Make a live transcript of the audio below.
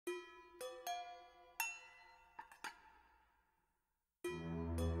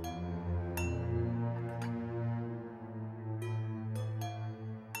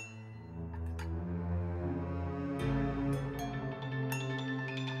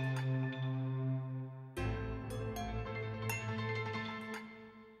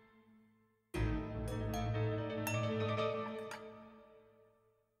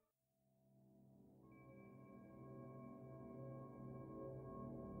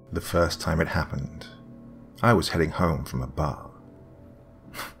The first time it happened, I was heading home from a bar.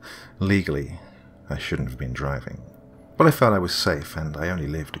 Legally, I shouldn't have been driving, but I felt I was safe and I only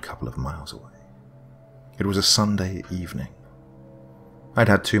lived a couple of miles away. It was a Sunday evening. I'd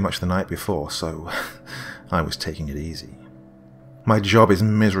had too much the night before, so I was taking it easy. My job is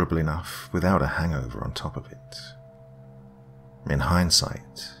miserable enough without a hangover on top of it. In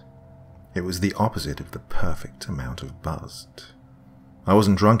hindsight, it was the opposite of the perfect amount of buzzed. I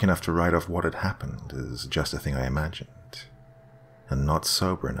wasn't drunk enough to write off what had happened as just a thing I imagined, and not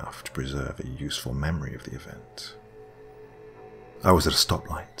sober enough to preserve a useful memory of the event. I was at a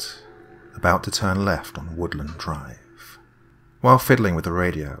stoplight, about to turn left on Woodland Drive. While fiddling with the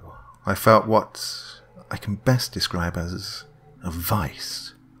radio, I felt what I can best describe as a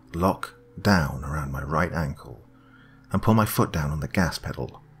vice lock down around my right ankle and pull my foot down on the gas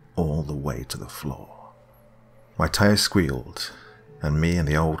pedal all the way to the floor. My tires squealed, and me and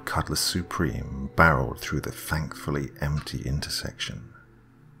the old Cutlass Supreme barreled through the thankfully empty intersection.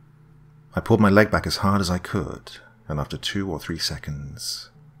 I pulled my leg back as hard as I could, and after 2 or 3 seconds,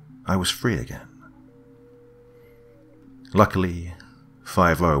 I was free again. Luckily,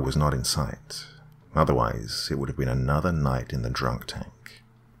 5-0 was not in sight, otherwise it would have been another night in the drunk tank.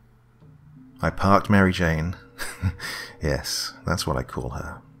 I parked Mary Jane, yes, that's what I call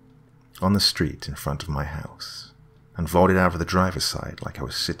her, on the street in front of my house, and vaulted out of the driver's side like I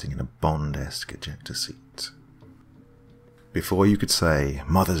was sitting in a Bond-esque ejector seat. Before you could say,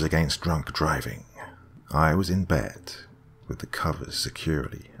 "Mothers Against Drunk Driving," I was in bed, with the covers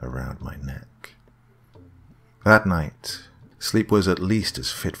securely around my neck. That night, sleep was at least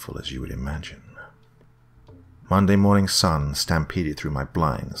as fitful as you would imagine. Monday morning sun stampeded through my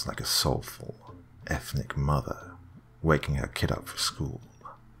blinds like a soulful, ethnic mother waking her kid up for school.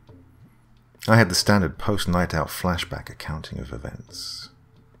 I had the standard post-night out flashback accounting of events.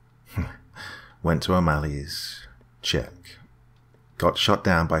 Went to O'Malley's, check. Got shot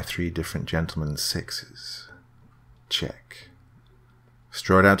down by 3 different gentlemen's 6s, check.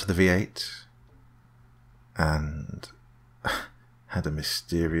 Strode out to the V8, and had a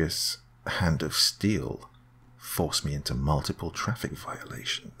mysterious hand of steel force me into multiple traffic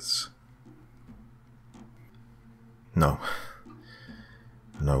violations. No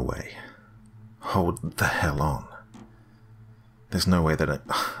way. Hold the hell on. There's no way that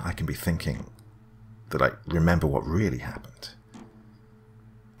I can be thinking that I remember what really happened.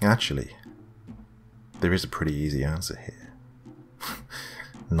 Actually, there is a pretty easy answer here.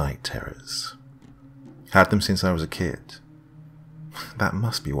 Night terrors. Had them since I was a kid. That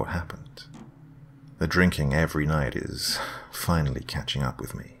must be what happened. The drinking every night is finally catching up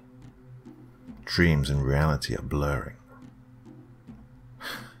with me. Dreams and reality are blurring.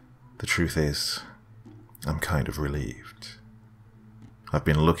 The truth is, I'm kind of relieved. I've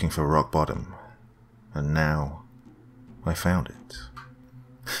been looking for rock bottom, and now I found it.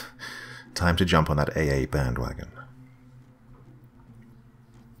 Time to jump on that AA bandwagon.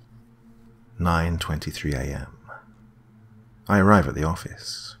 9:23 a.m. I arrive at the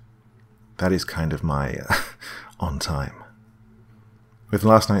office. That is kind of my on time. With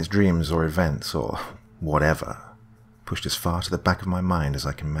last night's dreams or events or whatever pushed as far to the back of my mind as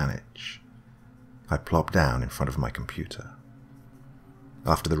I can manage, I plop down in front of my computer.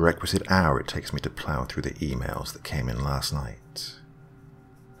 After the requisite hour it takes me to plow through the emails that came in last night,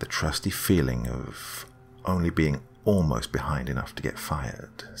 the trusty feeling of only being almost behind enough to get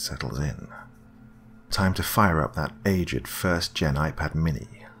fired settles in. Time to fire up that aged first-gen iPad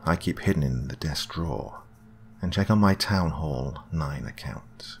mini I keep hidden in the desk drawer and check on my Town Hall 9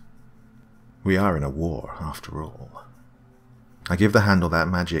 account. We are in a war, after all. I give the handle that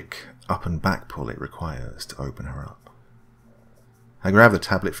magic up and back pull it requires to open her up. I grab the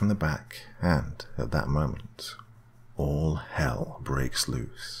tablet from the back, and at that moment, all hell breaks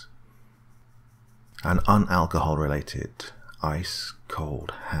loose. An unalcohol-related,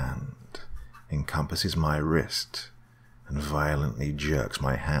 ice-cold hand encompasses my wrist and violently jerks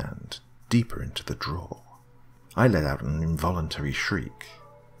my hand deeper into the drawer. I let out an involuntary shriek,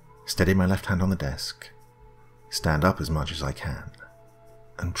 steady my left hand on the desk, stand up as much as I can,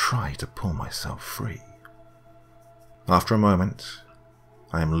 and try to pull myself free. After a moment,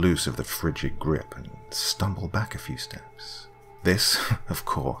 I am loose of the frigid grip and stumble back a few steps. This, of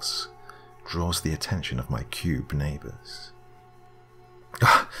course, draws the attention of my cube neighbours.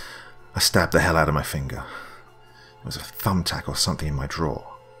 I stabbed the hell out of my finger. There was a thumbtack or something in my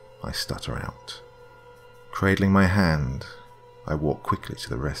drawer, I stutter out. Cradling my hand, I walk quickly to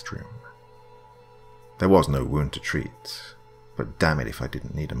the restroom. There was no wound to treat, but damn it if I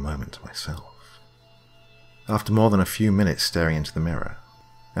didn't need a moment to myself. After more than a few minutes staring into the mirror,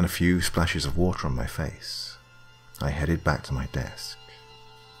 and a few splashes of water on my face, I headed back to my desk.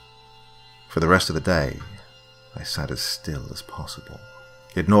 For the rest of the day, I sat as still as possible,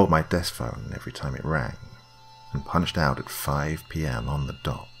 ignored my desk phone every time it rang, and punched out at 5 p.m. on the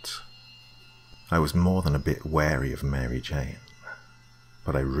dot. I was more than a bit wary of Mary Jane,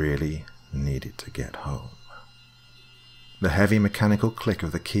 but I really needed to get home. The heavy mechanical click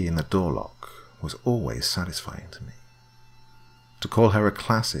of the key in the door lock was always satisfying to me. To call her a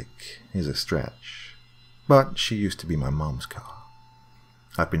classic is a stretch, but she used to be my mum's car.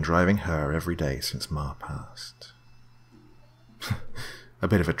 I've been driving her every day since Ma passed. A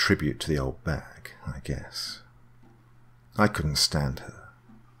bit of a tribute to the old bag, I guess. I couldn't stand her,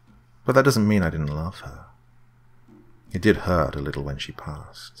 but that doesn't mean I didn't love her. It did hurt a little when she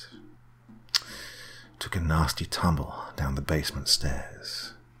passed. Took a nasty tumble down the basement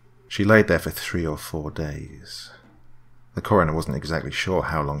stairs. She laid there for 3 or 4 days. The coroner wasn't exactly sure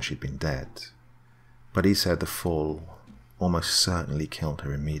how long she'd been dead, but he said the fall almost certainly killed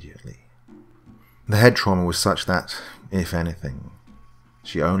her immediately. The head trauma was such that, if anything,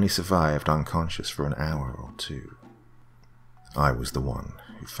 she only survived unconscious for an hour or 2. I was the one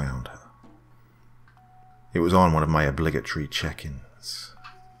who found her. It was on one of my obligatory check-ins.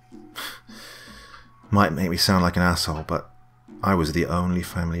 Might make me sound like an asshole, but I was the only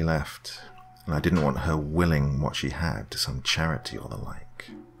family left, and I didn't want her willing what she had to some charity or the like.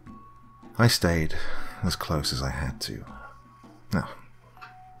 I stayed as close as I had to. Now,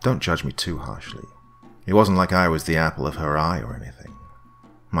 don't judge me too harshly. It wasn't like I was the apple of her eye or anything.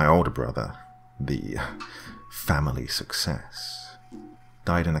 My older brother, the family success,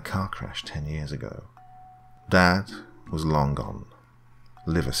 died in a car crash 10 years ago. Dad was long gone.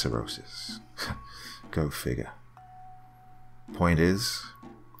 Liver cirrhosis. Go figure. Point is,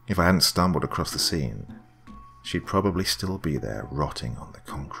 if I hadn't stumbled across the scene, she'd probably still be there rotting on the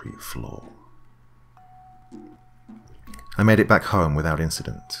concrete floor. I made it back home without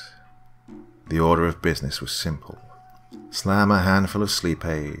incident. The order of business was simple. Slam a handful of sleep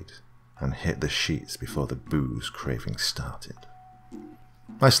aid and hit the sheets before the booze craving started.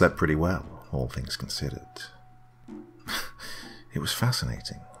 I slept pretty well, all things considered. It was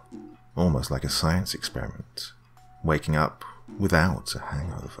fascinating, almost like a science experiment, waking up without a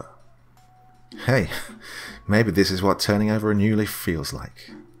hangover. Hey, maybe this is what turning over a new leaf feels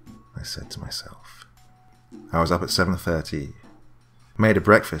like, I said to myself. I was up at 7:30, made a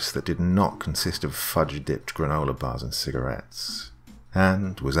breakfast that did not consist of fudge-dipped granola bars and cigarettes,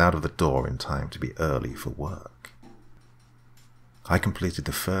 and was out of the door in time to be early for work. I completed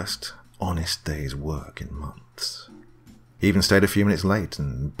the first honest day's work in months. Even stayed a few minutes late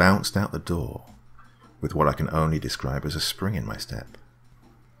and bounced out the door with what I can only describe as a spring in my step.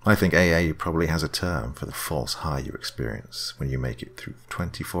 I think AA probably has a term for the false high you experience when you make it through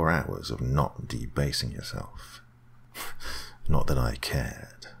 24 hours of not debasing yourself. Not that I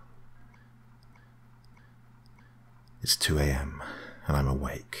cared. It's 2 a.m. and I'm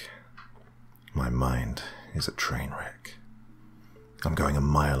awake. My mind is a train wreck. I'm going a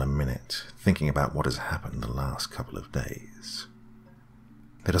mile a minute, thinking about what has happened the last couple of days.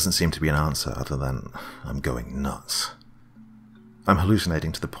 There doesn't seem to be an answer other than I'm going nuts. I'm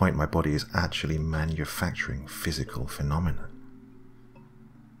hallucinating to the point my body is actually manufacturing physical phenomena.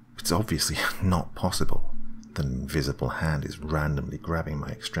 It's obviously not possible that an invisible hand is randomly grabbing my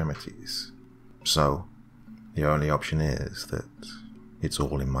extremities. So, the only option is that it's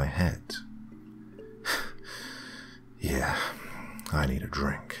all in my head. Yeah, I need a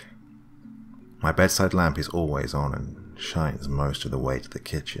drink. My bedside lamp is always on and shines most of the way to the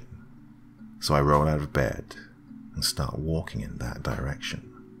kitchen, so I roll out of bed and start walking in that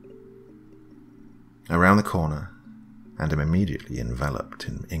direction. Around the corner, and am immediately enveloped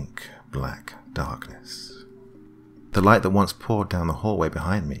in ink-black darkness. The light that once poured down the hallway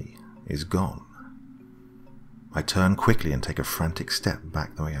behind me is gone. I turn quickly and take a frantic step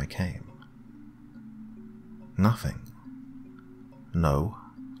back the way I came. Nothing. No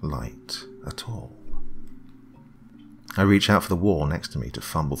light at all. I reach out for the wall next to me to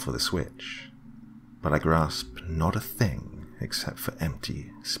fumble for the switch, but I grasp not a thing except for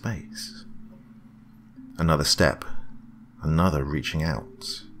empty space. Another step, another reaching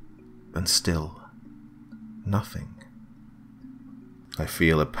out, and still nothing. I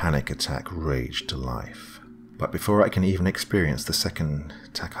feel a panic attack rage to life, but before I can even experience the second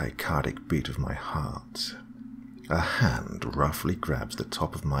tachycardic beat of my heart, a hand roughly grabs the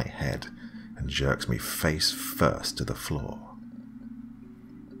top of my head and jerks me face first to the floor.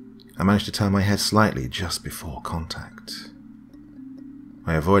 I managed to turn my head slightly just before contact.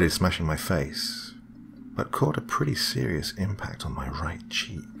 I avoided smashing my face, but caught a pretty serious impact on my right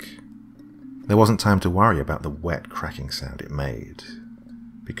cheek. There wasn't time to worry about the wet cracking sound it made,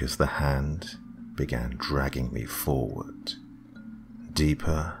 because the hand began dragging me forward,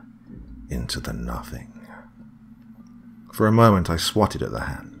 deeper into the nothing. For a moment I swatted at the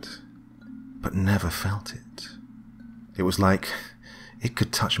hand, but never felt it. It was like it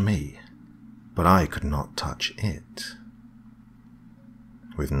could touch me, but I could not touch it.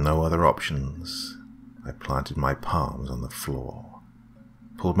 With no other options, I planted my palms on the floor,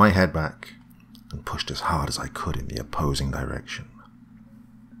 pulled my head back, and pushed as hard as I could in the opposing direction.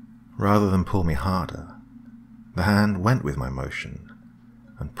 Rather than pull me harder, the hand went with my motion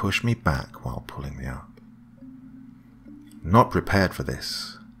and pushed me back while pulling me up. Not prepared for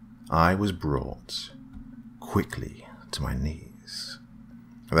this, I was brought quickly to my knees.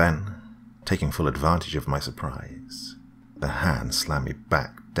 Then, taking full advantage of my surprise, the hand slammed me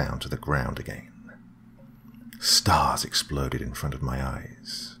back down to the ground again. Stars exploded in front of my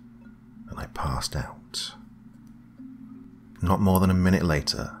eyes, and I passed out. Not more than a minute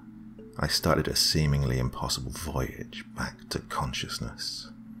later, I started a seemingly impossible voyage back to consciousness.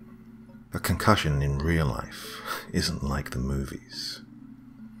 A concussion in real life isn't like the movies.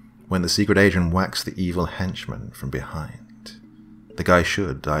 When the secret agent whacks the evil henchman from behind, the guy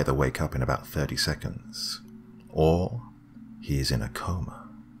should either wake up in about 30 seconds, or he is in a coma.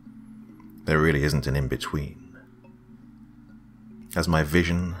 There really isn't an in-between. As my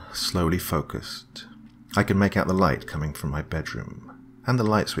vision slowly focused, I could make out the light coming from my bedroom and the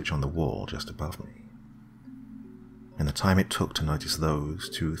light switch on the wall just above me. In the time it took to notice those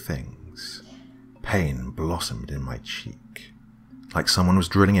two things, pain blossomed in my cheek, like someone was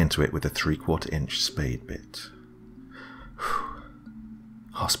drilling into it with a 3/4-inch spade bit.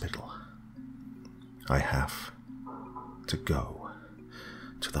 Hospital. I have to go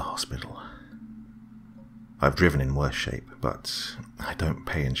to the hospital. I've driven in worse shape, but I don't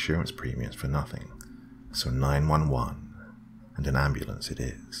pay insurance premiums for nothing, so 911 and an ambulance it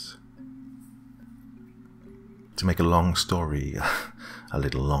is. To make a long story a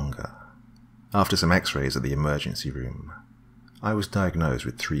little longer, after some x-rays at the emergency room, I was diagnosed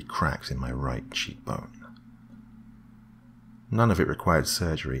with 3 cracks in my right cheekbone. None of it required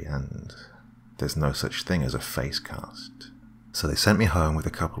surgery, and there's no such thing as a face cast. So they sent me home with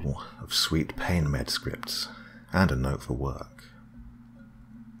a couple of sweet pain med scripts and a note for work.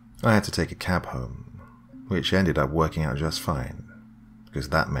 I had to take a cab home, which ended up working out just fine, because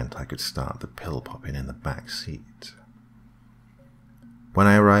that meant I could start the pill popping in the back seat. When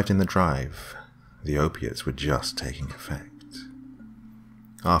I arrived in the drive, the opiates were just taking effect.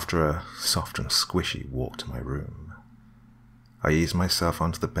 After a soft and squishy walk to my room, I eased myself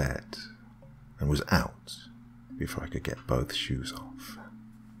onto the bed and was out before I could get both shoes off.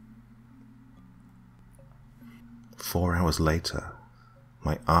 4 hours later,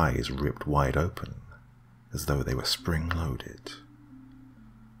 my eyes ripped wide open, as though they were spring-loaded.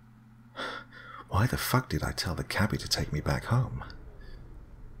 Why the fuck did I tell the cabbie to take me back home?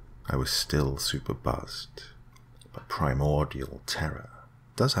 I was still super buzzed, but primordial terror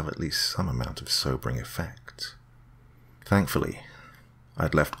does have at least some amount of sobering effect. Thankfully,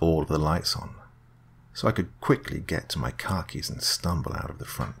 I'd left all of the lights on, so I could quickly get to my car keys and stumble out of the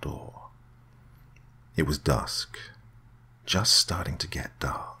front door. It was dusk, just starting to get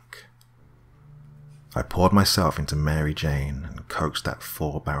dark. I poured myself into Mary Jane and coaxed that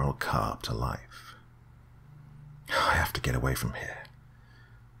 4-barrel car up to life. I have to get away from here,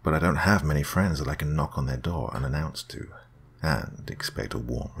 but I don't have many friends that I can knock on their door unannounced to, and expect a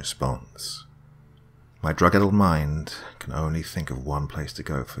warm response. My drug-addled mind can only think of one place to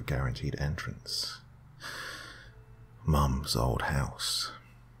go for guaranteed entrance. Mum's old house.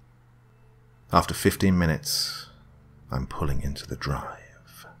 After 15 minutes, I'm pulling into the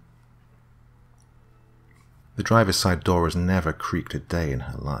drive. The driver's side door has never creaked a day in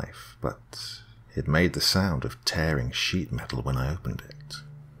her life, but it made the sound of tearing sheet metal when I opened it.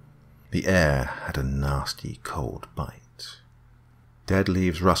 The air had a nasty, cold bite. Dead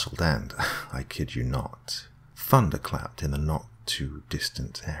leaves rustled and, I kid you not, thunderclapped in the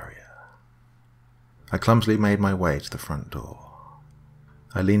not-too-distant area. I clumsily made my way to the front door.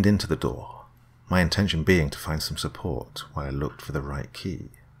 I leaned into the door, my intention being to find some support while I looked for the right key.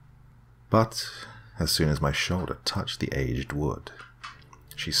 But as soon as my shoulder touched the aged wood,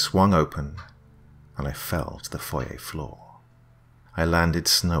 she swung open, and I fell to the foyer floor. I landed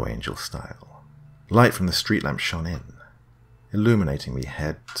snow angel style. Light from the street lamp shone in, illuminating me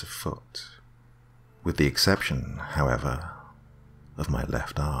head to foot, with the exception, however, of my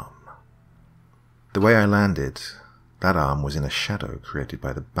left arm. The way I landed, That arm was in a shadow created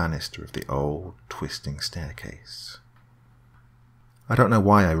by the banister of the old, twisting staircase. I don't know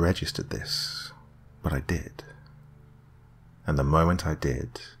why I registered this, but I did. And the moment I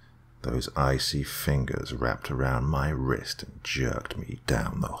did, those icy fingers wrapped around my wrist and jerked me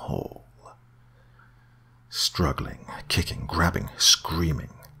down the hall. Struggling, kicking, grabbing,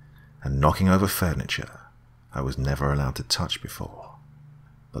 screaming, and knocking over furniture I was never allowed to touch before.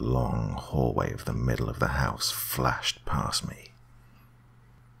 The long hallway of the middle of the house flashed past me.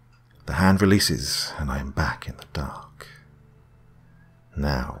 The hand releases, and I am back in the dark.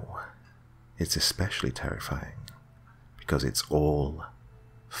 Now, it's especially terrifying, because it's all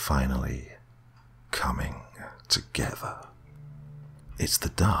finally coming together. It's the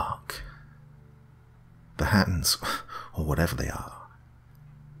dark. The hands, or whatever they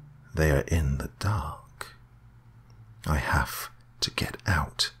are in the dark. I have to get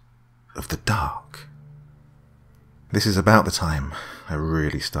out of the dark. This is about the time I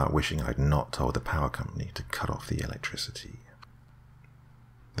really start wishing I'd not told the power company to cut off the electricity.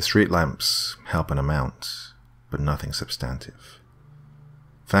 The street lamps help an amount, but nothing substantive.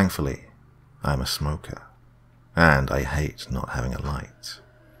 Thankfully, I'm a smoker, and I hate not having a light.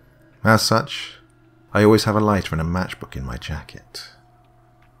 As such, I always have a lighter and a matchbook in my jacket.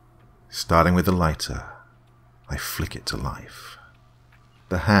 Starting with the lighter, I flick it to life.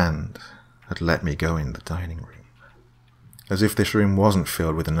 The hand had let me go in the dining room, as if this room wasn't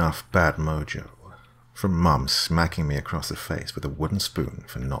filled with enough bad mojo, from Mum smacking me across the face with a wooden spoon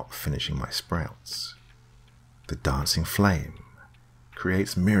for not finishing my sprouts. The dancing flame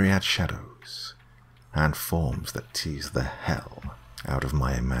creates myriad shadows and forms that tease the hell out of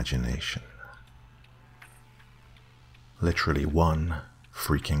my imagination. Literally one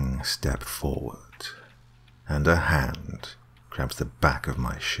freaking step forward, and a hand grabs the back of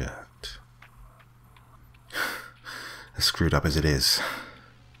my shirt. As screwed up as it is,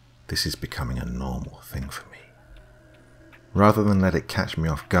 this is becoming a normal thing for me. Rather than let it catch me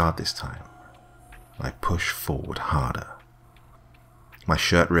off guard this time, I push forward harder. My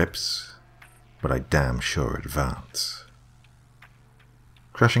shirt rips, but I damn sure advance.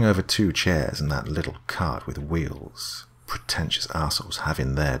 Crushing over 2 chairs and that little cart with wheels pretentious assholes have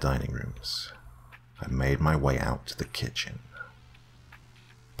in their dining rooms, I made my way out to the kitchen.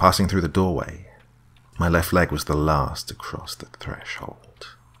 Passing through the doorway, my left leg was the last to cross the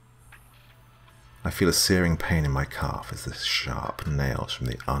threshold. I feel a searing pain in my calf as the sharp nails from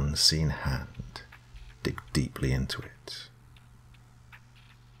the unseen hand dig deeply into it.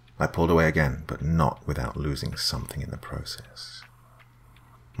 I pulled away again, but not without losing something in the process.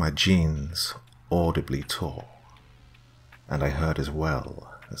 My jeans audibly tore, and I heard as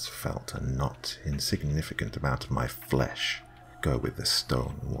well as felt a not insignificant amount of my flesh go with the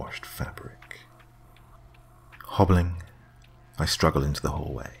stone-washed fabric. Hobbling, I struggled into the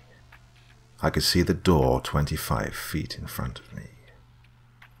hallway. I could see the door 25 feet in front of me.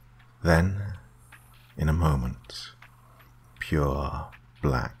 Then, in a moment, pure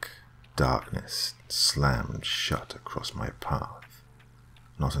black darkness slammed shut across my path,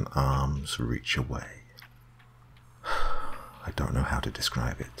 not an arm's reach away. I don't know how to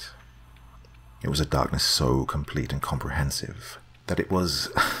describe it. It was a darkness so complete and comprehensive that it was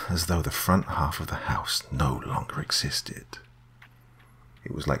as though the front half of the house no longer existed.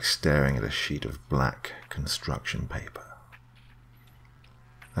 It was like staring at a sheet of black construction paper.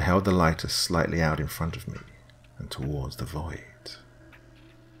 I held the lighter slightly out in front of me and towards the void.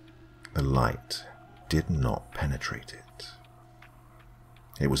 The light did not penetrate it.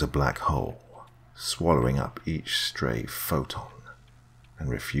 It was a black hole, swallowing up each stray photon and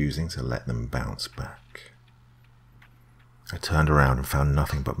refusing to let them bounce back. I turned around and found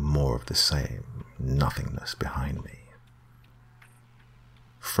nothing but more of the same nothingness behind me.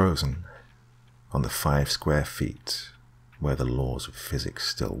 Frozen on the 5 square feet where the laws of physics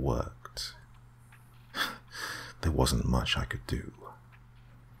still worked. There wasn't much I could do.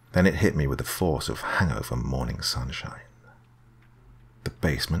 Then it hit me with the force of hangover morning sunshine. The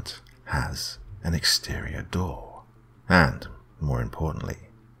basement has an exterior door, and, more importantly,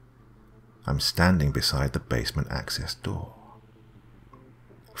 I'm standing beside the basement access door.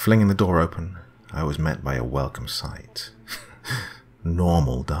 Flinging the door open, I was met by a welcome sight.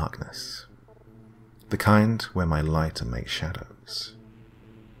 Normal darkness. The kind where my lighter makes shadows.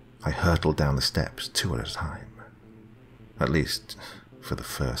 I hurtled down the steps 2 at a time. At least, for the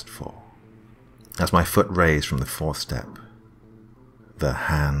first 4. As my foot raised from the 4th step, the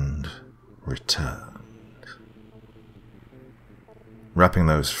hand returned. Wrapping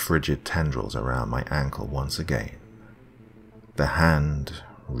those frigid tendrils around my ankle once again, the hand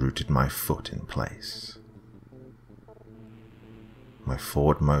rooted my foot in place. my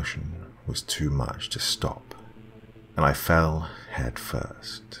forward motion was too much to stop, and I fell head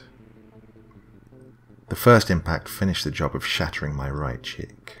first. The first impact finished the job of shattering my right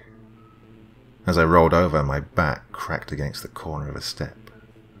cheek. As I rolled over, my back cracked against the corner of a step,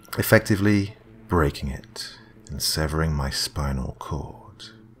 effectively breaking it and severing my spinal cord.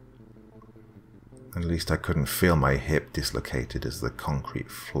 At least I couldn't feel my hip dislocated as the concrete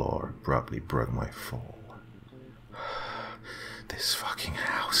floor abruptly broke my fall. This fucking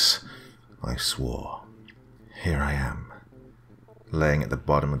house, I swore. Here I am, laying at the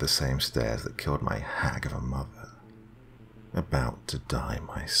bottom of the same stairs that killed my hag of a mother, about to die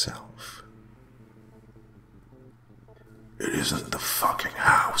myself. It isn't the fucking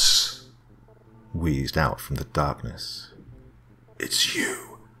house, wheezed out from the darkness. It's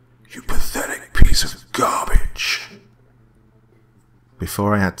you, you pathetic piece of garbage.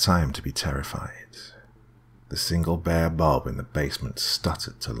 Before I had time to be terrified, the single bare bulb in the basement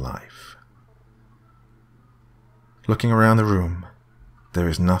stuttered to life. Looking around the room, there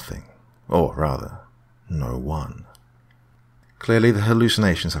is nothing, or rather, no one. Clearly the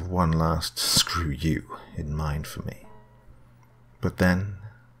hallucinations have one last screw you in mind for me. But then,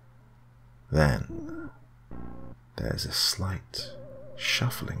 there's a slight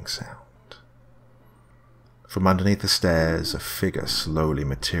shuffling sound. From underneath the stairs, a figure slowly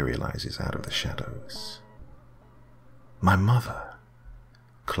materializes out of the shadows. My mother,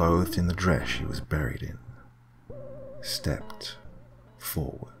 clothed in the dress she was buried in, stepped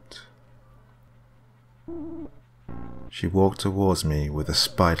forward. She walked towards me with a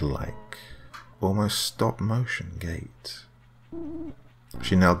spider-like, almost stop-motion gait.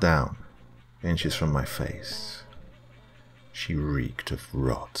 She knelt down, inches from my face. She reeked of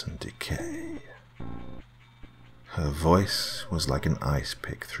rot and decay. Her voice was like an ice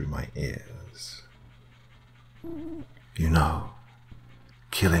pick through my ears. You know,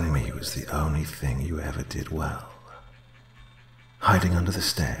 killing me was the only thing you ever did well. Hiding under the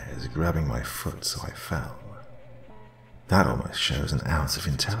stairs, grabbing my foot so I fell. That almost shows an ounce of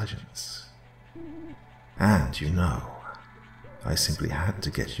intelligence. And you know, I simply had to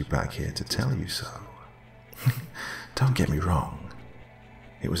get you back here to tell you so. Don't get me wrong.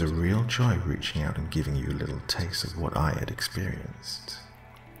 It was a real joy reaching out and giving you a little taste of what I had experienced.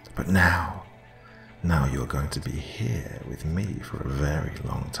 But now you're going to be here with me for a very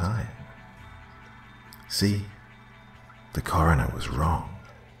long time. See, the coroner was wrong.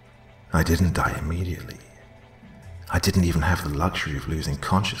 I didn't die immediately. I didn't even have the luxury of losing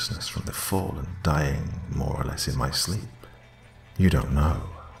consciousness from the fall and dying more or less in my sleep. You don't know,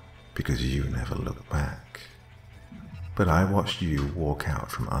 because you never look back. But I watched you walk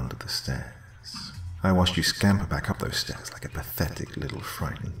out from under the stairs. I watched you scamper back up those stairs like a pathetic little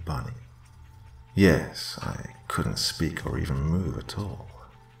frightened bunny. Yes, I couldn't speak or even move at all.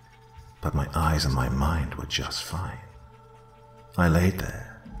 But my eyes and my mind were just fine. I laid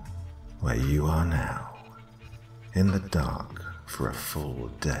there, where you are now, in the dark for a full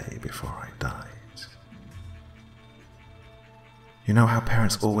day before I died. You know how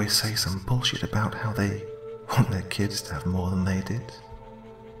parents always say some bullshit about how they want their kids to have more than they did?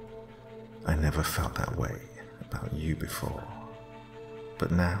 I never felt that way about you before.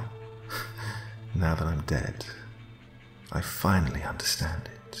 But now, now that I'm dead, I finally understand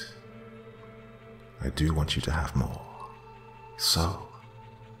it. I do want you to have more. So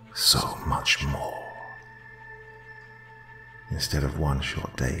much more. Instead of one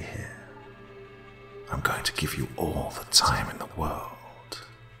short day here, I'm going to give you all the time in the world.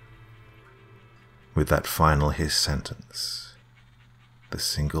 With that final his sentence, the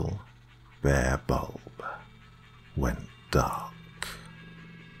single bare bulb went dark.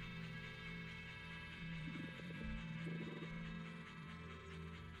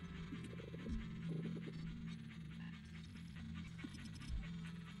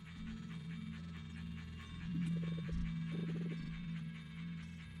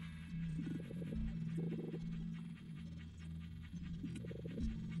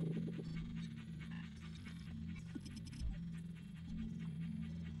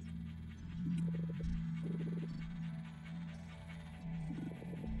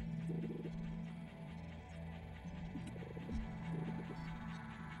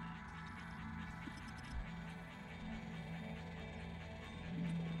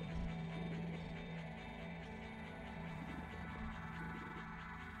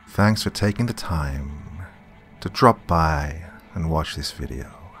 Thanks for taking the time to drop by and watch this video.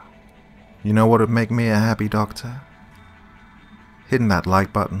 You know what would make me a happy doctor? Hitting that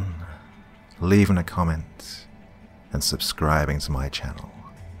like button, leaving a comment, and subscribing to my channel.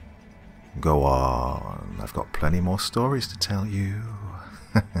 Go on, I've got plenty more stories to tell you.